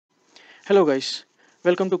Hello guys,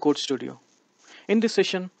 welcome to CodeStudio. In this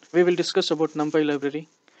session, we will discuss about Numpy library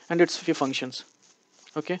and its few functions.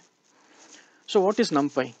 Okay, so what is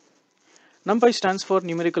Numpy? Numpy stands for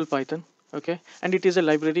numerical Python. Okay, and it is a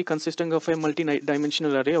library consisting of a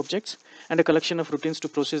multi-dimensional array objects and a collection of routines to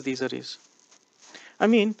process these arrays. I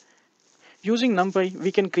mean, using Numpy,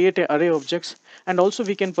 we can create an array objects and also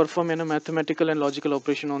we can perform a mathematical and logical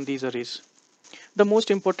operation on these arrays. The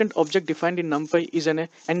most important object defined in NumPy is an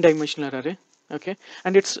n-dimensional array. Okay,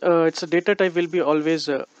 and its a data type will be always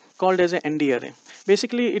called as an ND array.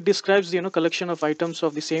 Basically, it describes the collection of items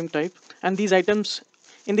of the same type, and these items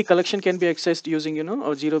in the collection can be accessed using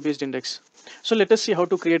a zero-based index. So let us see how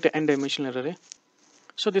to create an n-dimensional array.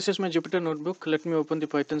 So this is my Jupyter notebook. Let me open the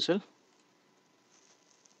Python shell.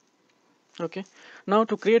 Okay, now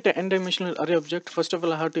to create an n-dimensional array object, first of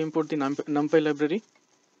all I have to import the NumPy library.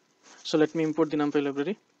 So let me import the NumPy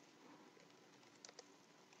library.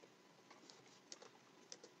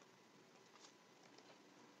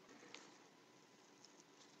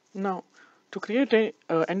 Now to create a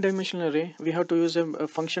n-dimensional array, we have to use a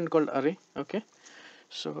function called array. Okay,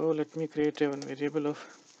 so let me create a one variable of,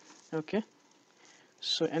 okay,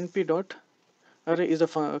 so np dot array is a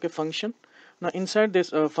function. Now inside this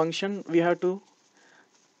function you have to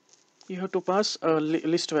pass a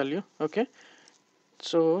list value. Okay,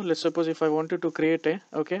 so let's suppose if I wanted to create a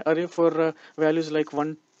array for values like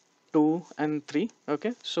 1, 2 and 3.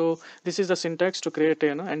 Okay, so this is the syntax to create a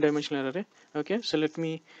n-dimensional array. Okay, so let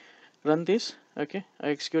me run this. Okay, I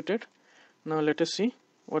execute it. Now let us see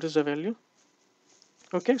what is the value.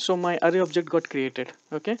 Okay, so my array object got created.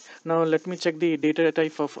 Okay, now let me check the data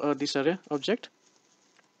type of this array object.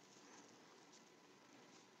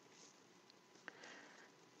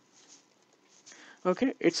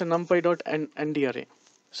 Okay, it's a numpy.nd array.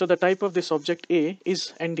 So the type of this object A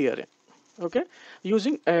is nd array. Okay,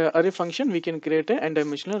 using array function we can create a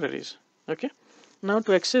n-dimensional arrays. Okay, now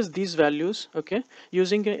to access these values, okay,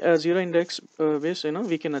 using a zero index base,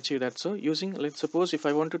 we can achieve that. So using, let's suppose if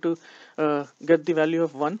I wanted to get the value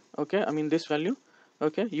of 1, okay, I mean this value,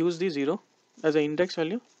 okay, use the 0 as an index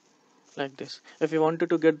value like this. If you wanted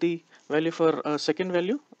to get the value for second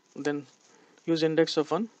value, then use index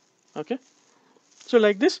of 1. Okay, so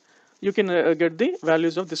like this you can get the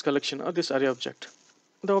values of this collection or this array object.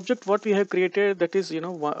 The object what we have created, that is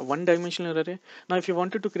one dimensional array. Now if you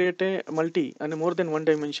wanted to create a multi and a more than one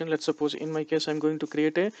dimension, let's suppose in my case I'm going to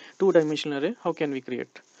create a 2-dimensional array. How can we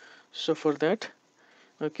create? So for that,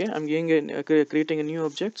 okay, I'm creating a new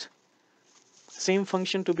object, same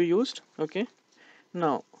function to be used. Okay,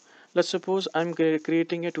 now let's suppose I'm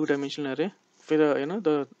creating a 2-dimensional array for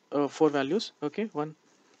the 4 values. Okay, 1,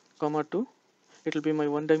 2, it will be my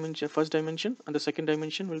first dimension, and the second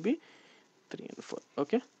dimension will be 3 and 4.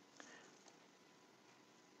 Okay,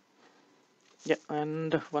 yeah,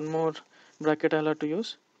 and one more bracket I'll have to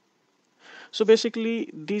use. So basically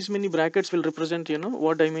these many brackets will represent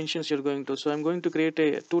what dimensions you're going to. So I'm going to create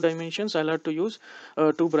a 2 dimensions. I'll have to use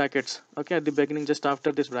 2 brackets, okay, at the beginning, just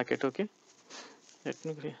after this bracket. Okay, let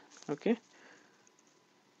me create. Okay,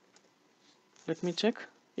 let me check.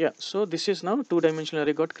 Yeah, so this is now 2-dimensional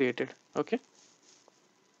array got created. Okay,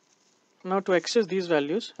 now to access these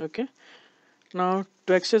values, okay, now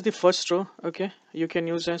to access the first row, okay, you can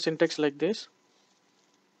use a syntax like this,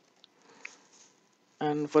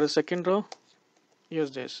 and for the second row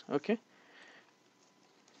use this. Okay,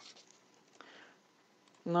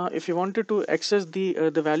 now if you wanted to access the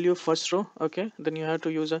value of first row, okay, then you have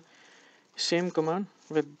to use a same command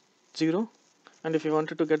with 0, and if you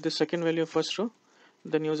wanted to get the second value of first row,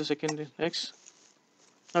 then use the second x.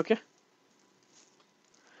 Okay,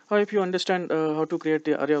 I hope you understand how to create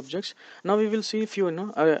the array objects. Now we will see few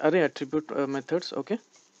array attribute methods, okay,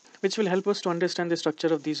 which will help us to understand the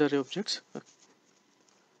structure of these array objects.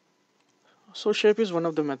 So shape is one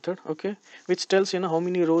of the method, okay, which tells how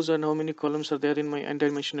many rows and how many columns are there in my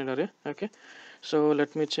n-dimensional array. Okay, so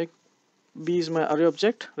let me check. B is my array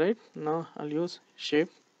object, right? Now I'll use shape.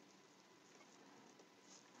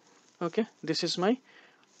 Okay, this is my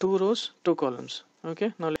 2 rows, 2 columns.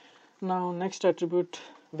 Okay, now next attribute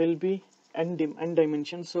will be n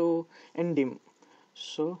dimension. So ndim,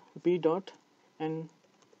 so b dot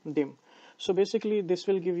ndim. So basically this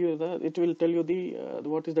will give you it will tell you the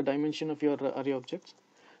what is the dimension of your array objects.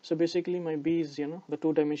 So basically my b is the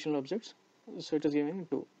 2-dimensional objects, so it is given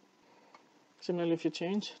 2. Similarly, if you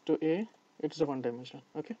change to a, it's a 1-dimensional.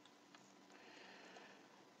 Okay,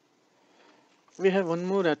 we have one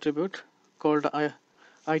more attribute called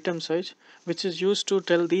item size, which is used to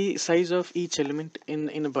tell the size of each element in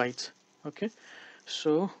bytes. Okay,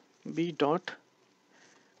 so b dot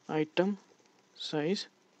item size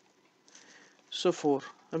So 4,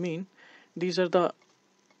 I mean these are the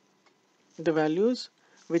values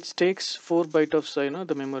which takes 4 byte of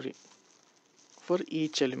the memory for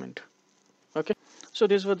each element. Okay, so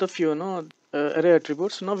these were the few array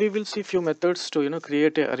attributes. Now we will see few methods to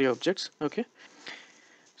create a array objects. Okay,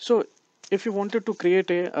 so if you wanted to create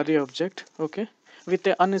a array object, okay, with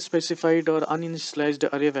a unspecified or uninitialized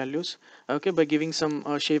array values, okay, by giving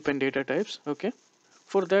some shape and data types, okay,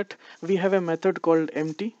 for that we have a method called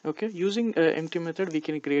empty. Okay, using empty method we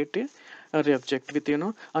can create a array object with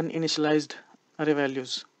uninitialized array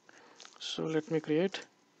values. So let me create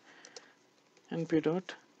np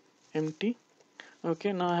dot empty.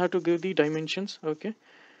 Okay, now I have to give the dimensions. Okay,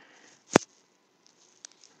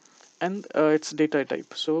 and it's data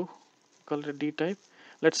type, so call it d type.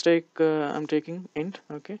 Let's take I'm taking int.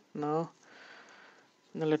 Okay, now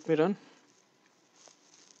let me run.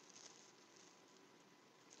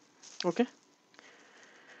 Okay,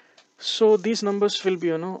 so these numbers will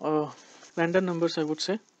be random numbers, I would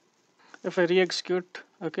say. If I re-execute,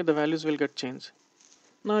 okay, the values will get changed.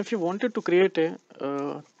 Now if you wanted to create a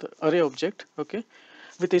the array object, okay,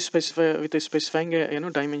 with a specifying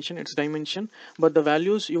a dimension, its dimension, but the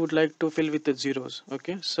values you would like to fill with the zeros.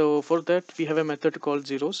 Okay, so for that we have a method called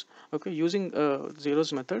zeros. Okay, using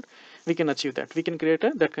zeros method we can achieve that. We can create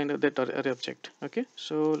that kind of that array object. Okay,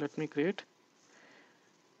 so let me create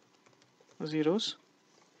zeros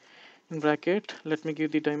in bracket. Let me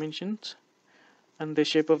give the dimensions and the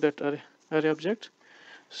shape of that array object.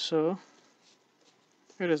 So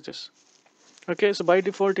here is this. Okay, so by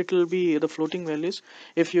default it will be the floating values.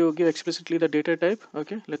 If you give explicitly the data type,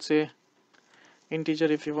 okay, let's say integer,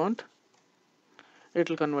 if you want, it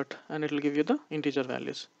will convert and it will give you the integer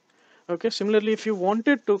values. Okay, similarly if you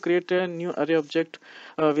wanted to create a new array object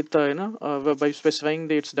with by specifying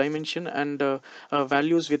its dimension and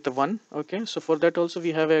values with the 1. Okay, so for that also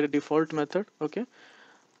we have a default method, okay,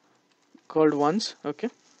 called ones. Okay,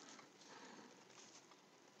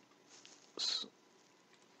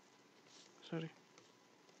 sorry.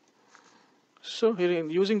 So here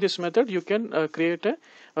using this method you can create a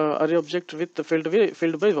array object with the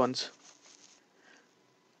filled by ones.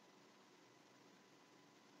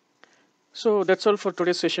 So that's all for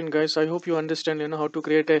today's session, guys. I hope you understand how to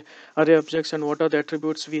create a array objects and what are the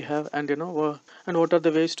attributes we have, and and what are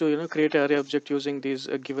the ways to create an array object using these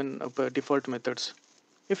given default methods.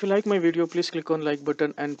 If you like my video, please click on like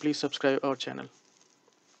button and please subscribe our channel.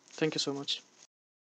 Thank you so much.